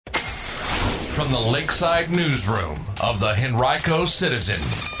from the Lakeside Newsroom of the Henrico Citizen,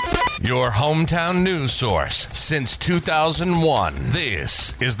 your hometown news source since 2001.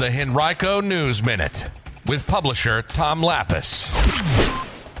 This is the Henrico News Minute with publisher Tom Lapis.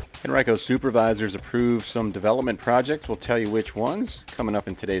 Henrico supervisors approved some development projects. We'll tell you which ones. Coming up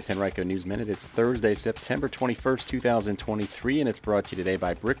in today's Henrico News Minute, it's Thursday, September 21st, 2023, and it's brought to you today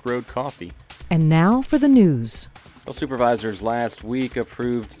by Brick Road Coffee. And now for the news. Well, supervisors last week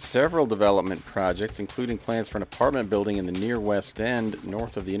approved several development projects, including plans for an apartment building in the near West End,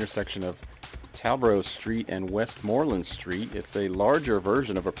 north of the intersection of Talborough Street and Westmoreland Street. It's a larger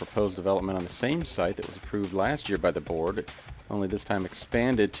version of a proposed development on the same site that was approved last year by the board, only this time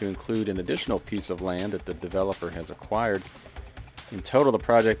expanded to include an additional piece of land that the developer has acquired. In total, the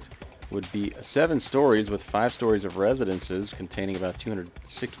project would be 7 stories with 5 stories of residences containing about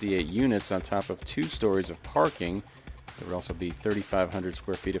 268 units on top of 2 stories of parking. There would also be 3,500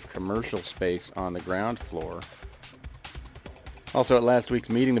 square feet of commercial space on the ground floor. Also, at last week's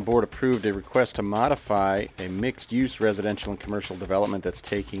meeting, the board approved a request to modify a mixed-use residential and commercial development that's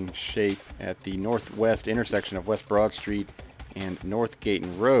taking shape at the northwest intersection of West Broad Street and North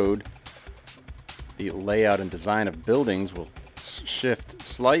Gayton Road. The layout and design of buildings will shift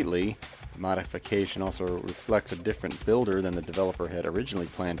slightly. The modification also reflects a different builder than the developer had originally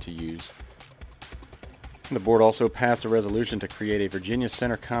planned to use. The board also passed a resolution to create a Virginia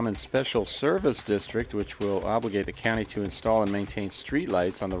Center Commons Special Service District, which will obligate the county to install and maintain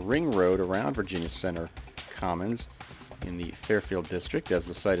streetlights on the ring road around Virginia Center Commons in the Fairfield District as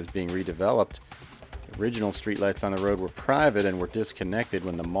the site is being redeveloped. The original streetlights on the road were private and were disconnected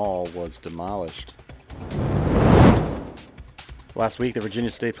when the mall was demolished. Last week, the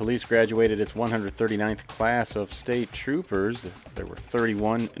Virginia State Police graduated its 139th class of state troopers. There were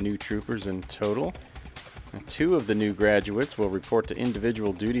 31 new troopers in total. And 2 of the new graduates will report to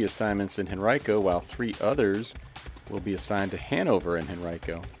individual duty assignments in Henrico, while 3 others will be assigned to Hanover and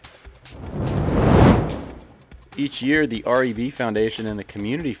Henrico. Each year, the REB Foundation and the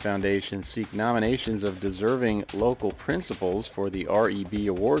Community Foundation seek nominations of deserving local principals for the REB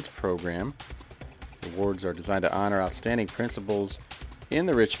Awards program. The awards are designed to honor outstanding principals in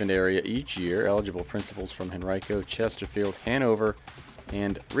the Richmond area each year. Eligible principals from Henrico, Chesterfield, Hanover,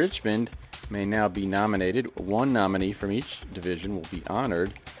 and Richmond may now be nominated. 1 nominee from each division will be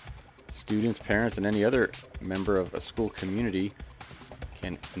honored. Students, parents, and any other member of a school community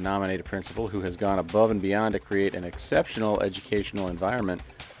can nominate a principal who has gone above and beyond to create an exceptional educational environment.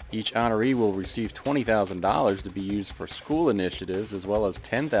 Each honoree will receive $20,000 to be used for school initiatives, as well as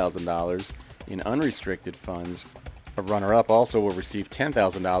 $10,000 in unrestricted funds. A runner-up also will receive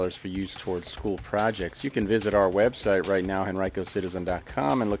 $10,000 for use towards school projects. You can visit our website right now,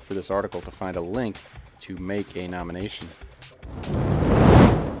 henricocitizen.com, and look for this article to find a link to make a nomination.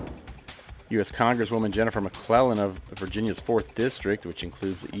 U.S. Congresswoman Jennifer McClellan of Virginia's 4th District, which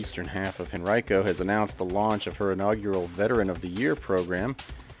includes the eastern half of Henrico, has announced the launch of her inaugural Veteran of the Year program,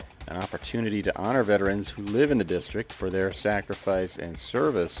 an opportunity to honor veterans who live in the district for their sacrifice and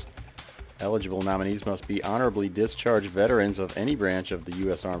service. Eligible nominees must be honorably discharged veterans of any branch of the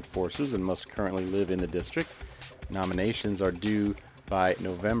U.S. Armed Forces and must currently live in the district. Nominations are due by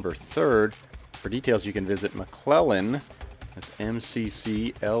November 3rd. For details, you can visit McClellan, that's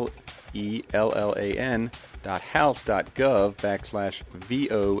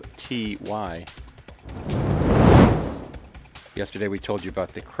MCCLELLAN.house.gov/VOTY. Yesterday we told you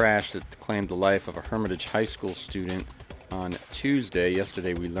about the crash that claimed the life of a Hermitage High School student on Tuesday.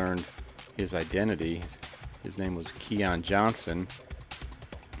 Yesterday we learned his identity. His name was Keon Johnson.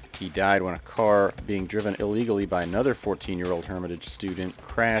 He died when a car being driven illegally by another 14-year-old Hermitage student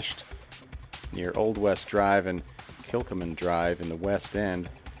crashed near Old West Drive and Kilkeman Drive in the West End.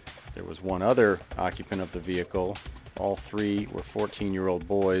 There was 1 other occupant of the vehicle. All 3 were 14-year-old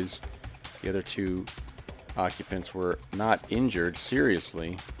boys. The other 2 occupants were not injured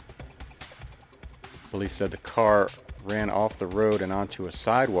seriously. Police said the car ran off the road and onto a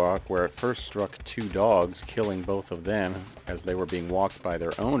sidewalk where it first struck 2 dogs, killing both of them as they were being walked by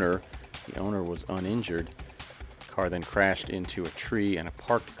their owner. The owner was uninjured. The car then crashed into a tree and a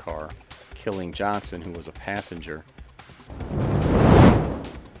parked car, killing Johnson, who was a passenger.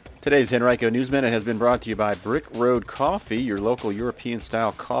 Today's Henrico News Minute has been brought to you by Brick Road Coffee, your local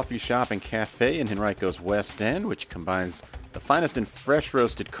European-style coffee shop and cafe in Henrico's West End, which combines the finest in fresh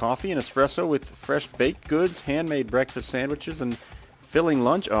roasted coffee and espresso with fresh baked goods, handmade breakfast sandwiches, and filling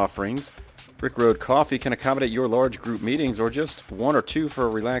lunch offerings. Brick Road Coffee can accommodate your large group meetings or just 1 or 2 for a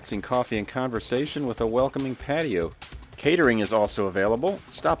relaxing coffee and conversation with a welcoming patio. Catering is also available.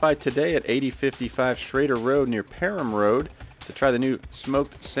 Stop by today at 8055 Schrader Road near Parham Road to to try the new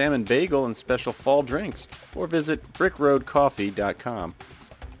smoked salmon bagel and special fall drinks, or visit brickroadcoffee.com.